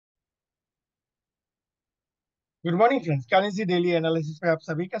Good morning friends, currency daily analysis में आप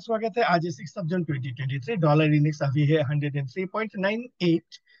सभी का स्वागत है। आज 6 जून 2023, डॉलर इंडेक्स अभी है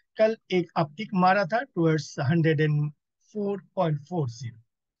 103.98। कल एक अपटिक मारा था टुवर्ड्स 104.40।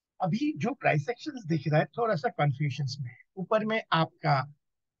 अभी जो प्राइस एक्शन दिख रहा है थोड़ा सा कंफ्यूजन में है। ऊपर में आपका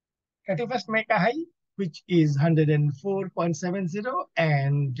 31 मई का हाई विच इज 104.70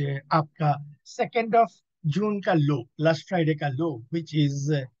 एंड आपका 2 जून का लो, लास्ट फ्राइडे का लो विच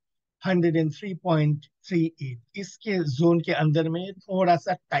इज 103.38। इसके जोन के अंदर में थोड़ा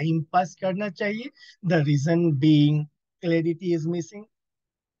सा टाइम पास करना चाहिए। The reason being clarity is missing.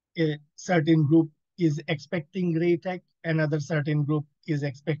 A certain group is expecting rate hike, another certain group is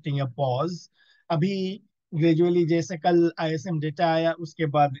expecting a pause. अभी ग्रेजुअली जैसे कल आईएसएम डेटा आया उसके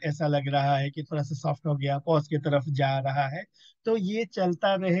बाद ऐसा लग रहा है कि थोड़ा सा सॉफ्ट हो गया, पॉज की तरफ जा रहा है। तो ये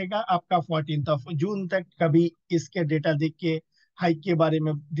चलता रहेगा आपका 14 जून तक। कभी इसके डेटा देख के हाइक के बारे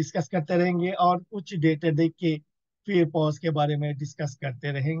में डिस्कस करते रहेंगे और कुछ डेटा देख के फिर पॉज के बारे में डिस्कस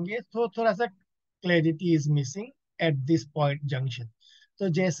करते रहेंगे। तो थोड़ा सा clarity is missing at this point junction. तो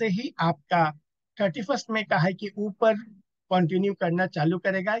जैसे ही आपका 31 में का है कि ऊपर कंटिन्यू करना चालू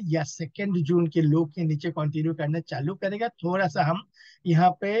करेगा या 2 जून के लो के नीचे कंटिन्यू करना चालू करेगा, थोड़ा सा हम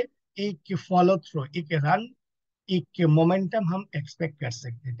यहाँ पे एक फॉलो थ्रू, एक रन, एक मोमेंटम हम एक्सपेक्ट कर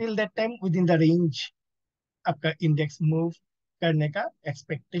सकते हैं। Till that time with in the range आपका इंडेक्स मूव करने का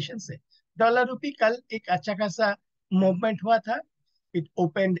एक्सपेक्टेशन है। डॉलर रुपी कल एक अच्छा खासा मूवमेंट हुआ था। It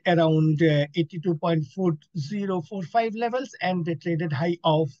opened around 82.4045 levels and they traded high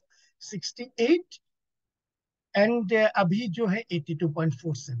of 68 and अभी जो है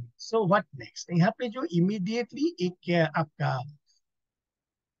 82.47। So what next? यहाँ पे जो इमीडिएटली एक आपका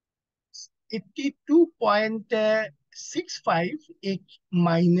 82.65 एक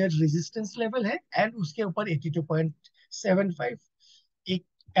माइनर रेजिस्टेंस लेवल है एंड उसके ऊपर 82.75 एक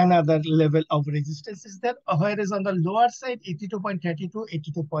another level of resistance is there, whereas on the lower side 82.32,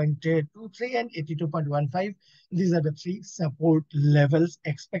 82.23 and 82.15, these are the three support levels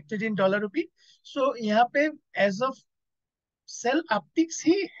expected in dollar rupee. So यहाँ पे as of sell upticks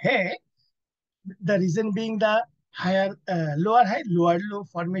ही है। The reason being the higher lower high lower low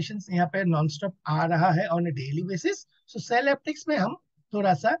formations यहाँ पे non stop आ रहा है on a daily basis. So cell एप्टिक्स में हम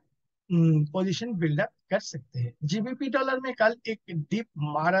थोड़ा सा पोजीशन बिल्डअप कर सकते हैं। जीबीपी डॉलर में कल एक डिप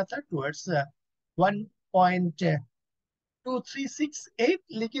मारा था टुवर्ड्स 1.2368,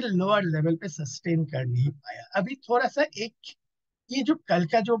 लेकिन लोअर लेवल पे सस्टेन कर नहीं पाया। अभी थोड़ा सा एक ये जो कल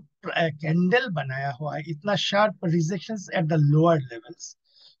का जो कैंडल बनाया हुआ है, इतना sharp rejections at the lower levels,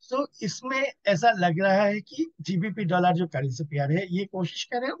 तो इसमें ऐसा लग रहा है कि जीबीपी डॉलर जो करेंसी पेयर है ये कोशिश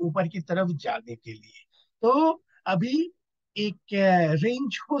करे ऊपर की तरफ जाने के लिए। तो अभी एक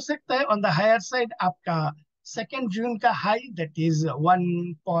रेंज हो सकता है ऑन द हायर साइड आपका 2 जून का हाई दैट इज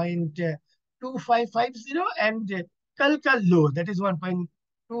 1.2550 एंड कल का लो दैट इज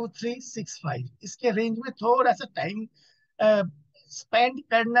 1.2365। इसके रेंज में थोड़ा सा टाइम स्पेंड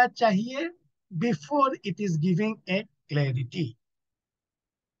करना चाहिए before it is giving a clarity.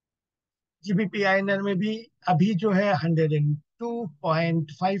 GBP INR में भी अभी जो है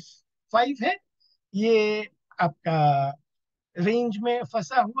 102.55 है। ये आपका रेंज में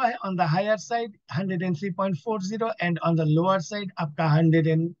फंसा हुआ है on the higher side 103.40 and on the lower side आपका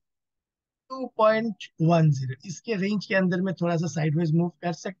 102.10। इसके रेंज के अंदर में थोड़ा सा साइडवेज मूव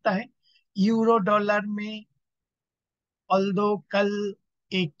कर सकता है। यूरो डॉलर में ऑल्दो कल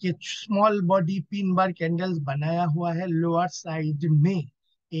एक small body pin bar candles बनाया हुआ है लोअर साइड में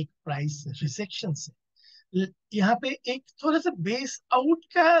एक प्राइस रिसेक्शन से, यहाँ पे एक थोड़ा सा बेस आउट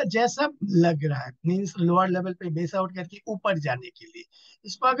का जैसा लग रहा है। मींस लोअर लेवल पे बेस आउट करके ऊपर जाने के लिए,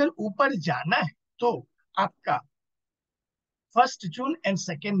 इसको अगर ऊपर जाना है तो आपका 1 जून एंड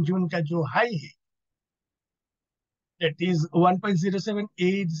 2 जून का जो हाई है दैट इज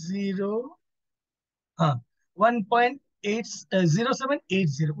 1.0780, हाँ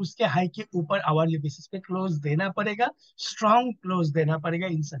 1.80780, उसके हाई के ऊपर आवरली बेसिस पे क्लोज देना पड़ेगा, स्ट्रॉन्ग क्लोज देना पड़ेगा।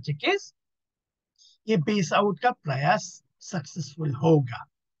 इन सच ए केस ये बेस आउट का प्रयास सक्सेसफुल होगा।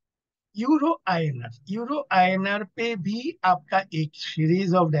 यूरो आईएनआर पे भी आपका एक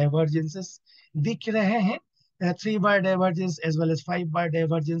सीरीज ऑफ डाइवर्जेंसेस दिख रहे हैं। 3 बार डाइवर्जेंस एज वेल एज 5 बार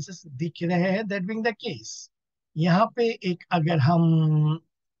डाइवर्जेंसेस दिख रहे हैं। दैट बीइंग द केस, यहाँ पे एक अगर हम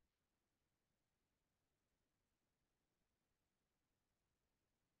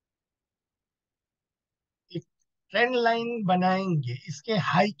एक ट्रेंड लाइन बनाएंगे इसके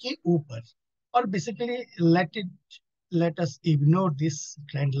हाई के ऊपर, और basically let us ignore this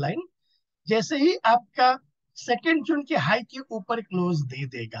trend line. जैसे ही आपका 2 जून के हाई के ऊपर क्लोज दे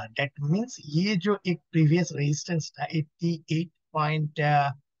देगा, दैट मींस ये जो एक प्रीवियस रेजिस्टेंस था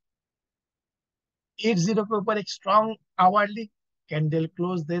 80 के ऊपर एक स्ट्रॉन्ग आवर्ली कैंडल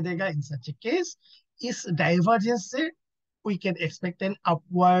क्लोज दे देगा। इन सच ए केस इस डाइवर्जेंस से we can expect an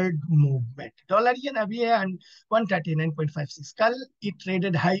upward movement. Dollar yen अभी है 139.56, कल it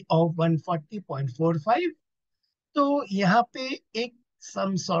traded high of 140.45, तो यहाँ पे एक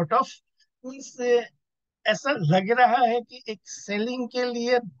some sort of means ऐसा लग रहा है कि एक सेलिंग के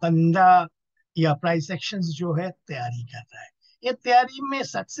लिए बंदा या प्राइस एक्शंस जो है तैयारी कर रहा है। ये तैयारी में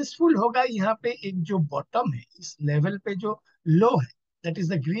सक्सेसफुल होगा। यहाँ पे एक जो बॉटम है इस लेवल पे जो लो है, that is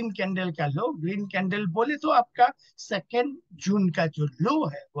the green candle का लो। ग्रीन कैंडल बोले तो आपका 2 जून का जो लो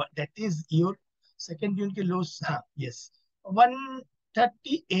है, दैट इज योर 2 जून के लो। हाँ, यस,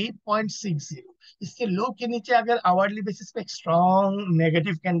 138.60। इसके लो के नीचे अगर आवर्ली बेसिस पे एक स्ट्रॉन्ग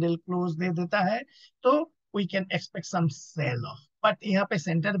नेगेटिव कैंडल क्लोज दे देता है तो we can expect some cell of. But यहाँ पे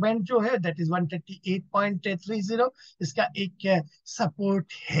सेंटर बैंड जो है दैट इज 138.30, इसका एक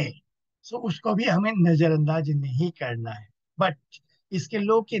सपोर्ट है, सो उसको भी हमें नजरअंदाज नहीं करना है। बट इसके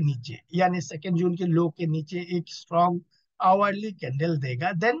लो के नीचे यानी 2 जून के लो के नीचे एक स्ट्रॉन्ग आवरली कैंडल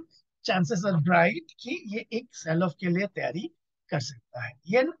देगा, देन चांसेस आर ब्राइट कि ये एक सेल ऑफ के लिए तैयारी कर सकता है।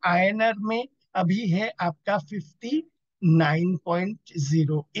 ये आईएनआर में अभी है आपका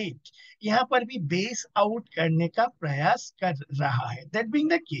 59.08, यहाँ पर भी बेस आउट करने का प्रयास कर रहा है। दैट बीइंग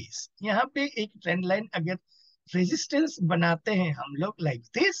द केस, यहाँ पे एक ट्रेंड लाइन अगर रेजिस्टेंस बनाते हैं हम लोग लाइक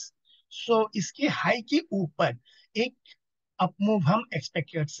दिस, सो इसके हाई के ऊपर एक अप मूव हम एक्सपेक्ट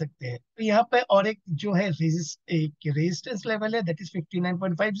कर सकते हैं। तो यहाँ पे और एक जो है एक रेजिस्टेंस लेवल है that is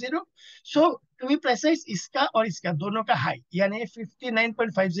 59.50। So to be precise इसका और इसका दोनों का हाई यानी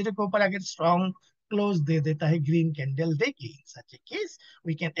 59.50 के ऊपर अगर स्ट्रॉन्ग क्लोज दे देता है, ग्रीन कैंडल देगी, इन सच ए case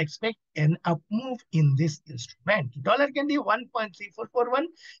we can expect an up move in this instrument. Dollar candy 1.3441,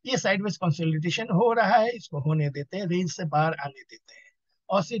 ये साइडवेज कंसोलिडेशन हो रहा है, इसको होने देते हैं, रेंज से बाहर आने देते हैं।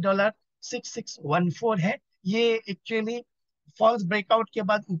 ऑसी डॉलर 6614 है, ये एक्चुअली फॉल्स ब्रेकआउट के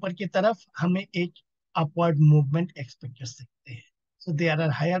बाद ऊपर की तरफ हमें एक अपवर्ड मूवमेंट एक्सपेक्ट कर सकते हैं। So there are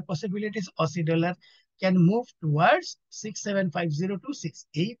higher possibilities Aussie dollar can move towards 6750 to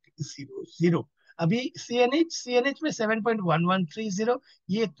 6800। अभी सीएनएच में 7.1130,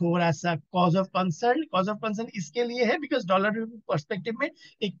 ये थोड़ा सा कॉज ऑफ कंसर्न इसके लिए है बिकॉज डॉलर पर्सपेक्टिव में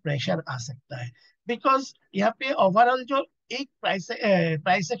एक प्रेशर आ सकता है। बिकॉज यहाँ पे ओवरऑल जो एक प्राइस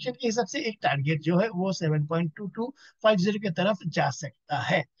सेक्शन के हिसाब से एक टारगेट जो है वो 7.2250 की तरफ जा सकता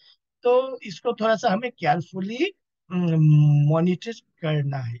है। तो इसको थोड़ा सा हमें केयरफुली मॉनिटर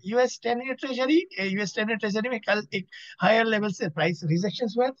करना है। यूएस 10 ईयर ट्रेजरी में कल एक हायर लेवल से प्राइस रिजेक्शन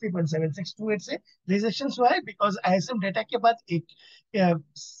हुआ है, 3.7628 से रिजेक्शन हुआ है बिकॉज आईएसएम डेटा के बाद एक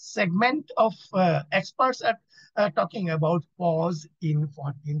segment of experts are talking about pause in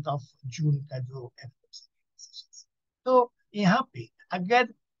 14 जून का जो तो यहाँ पे अगर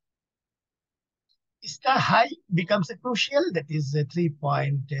इसका high becomes crucial that is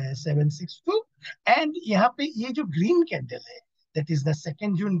 3.762, and यहाँ पे ये जो ग्रीन कैंडल है दैट इज द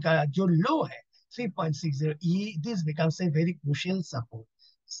 2 जून का जो लो है 3.60, ये this becomes a very crucial support.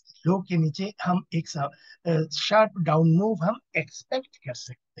 लो के नीचे हम एक शार्प डाउन मूव हम एक्सपेक्ट कर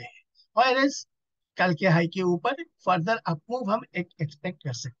सकते हैं, और कल के हाई के ऊपर फर्दर अप मूव हम एक एक्सपेक्ट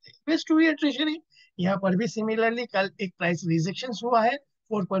कर सकते हैं। बेस्ट 2 ईयर ट्रेजरी यहाँ पर भी सिमिलरली कल एक प्राइस रिजेक्शन हुआ है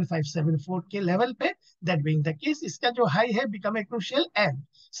 4.574 के लेवल पे। दैट बीइंग द केस इसका जो हाई है बिकम ए क्रूशियल, एंड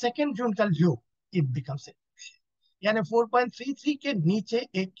 2 जून का लो इट बिकम्स ए यानी 4.33 के नीचे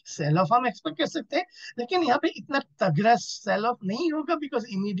एक सेल ऑफ हम एक्सपेक्ट कर सकते हैं। लेकिन यहाँ पे इतना तगड़ा सेल ऑफ नहीं होगा बिकॉज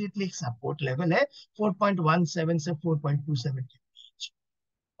इमीडिएटली एक सपोर्ट लेवल है 4.17 से 4.27 के बीच।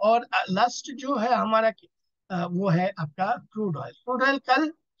 और लास्ट जो है हमारा वो है आपका क्रूड ऑयल। क्रूड ऑयल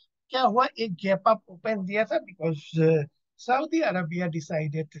कल क्या हुआ, एक गैप अप ओपन दिया था because Saudi Arabia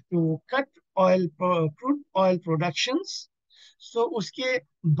decided to cut oil crude oil productions. सो उसके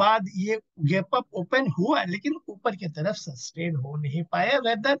बाद ये गैप अप ओपन हुआ लेकिन ऊपर की तरफ सस्टेन हो नहीं पाया,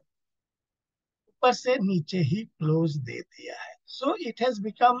 वेदर ऊपर से नीचे ही क्लोज दे दिया है। So it has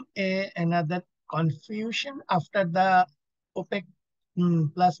become a another confusion after the OPEC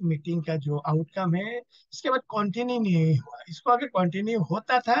plus meeting का जो आउटकम है, इसके बाद कंटिन्यू नहीं हुआ। इसको अगर कंटिन्यू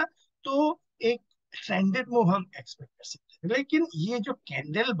होता था तो एक ट्रेंडेड मूव हम एक्सपेक्ट कर सकते हैं, लेकिन ये जो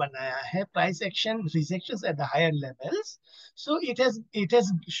कैंडल बनाया है price action rejections at the higher levels, so it has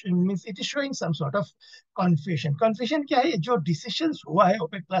means it is showing some sort of confusion. Confusion क्या है, जो डिसीजंस हुआ है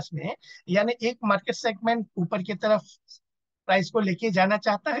ओपेक प्लस में, यानी एक मार्केट सेगमेंट ऊपर की तरफ प्राइस को लेके जाना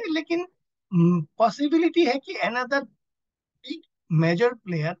चाहता है, लेकिन पॉसिबिलिटी है कि another big major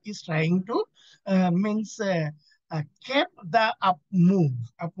player is trying to means keep the up move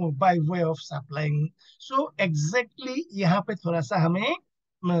by way of supplying. So exactly यहाँ पे थोड़ा सा हमें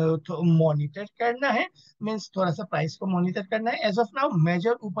मॉनिटर करना है, मीन्स थोड़ा सा प्राइस को मॉनिटर करना है। एज ऑफ नाउ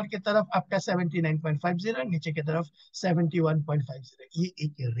मेजर ऊपर की तरफ आपका 79.50, नीचे की तरफ 71.50, ये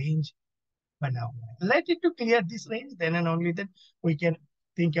एक रेंज बना हुआ है। Let it to clear this range, then and only then we can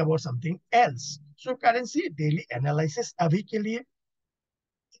think about something else. So currency daily analysis अभी के लिए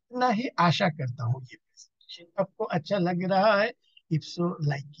इतना ही। आशा करता हूँ ये presentation आपको अच्छा लग रहा है। इफ सो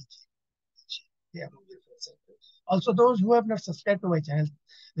लाइक कीजिए। Also, those who have not subscribed to my channel,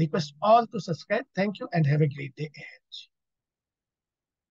 request all to subscribe. Thank you and have a great day ahead.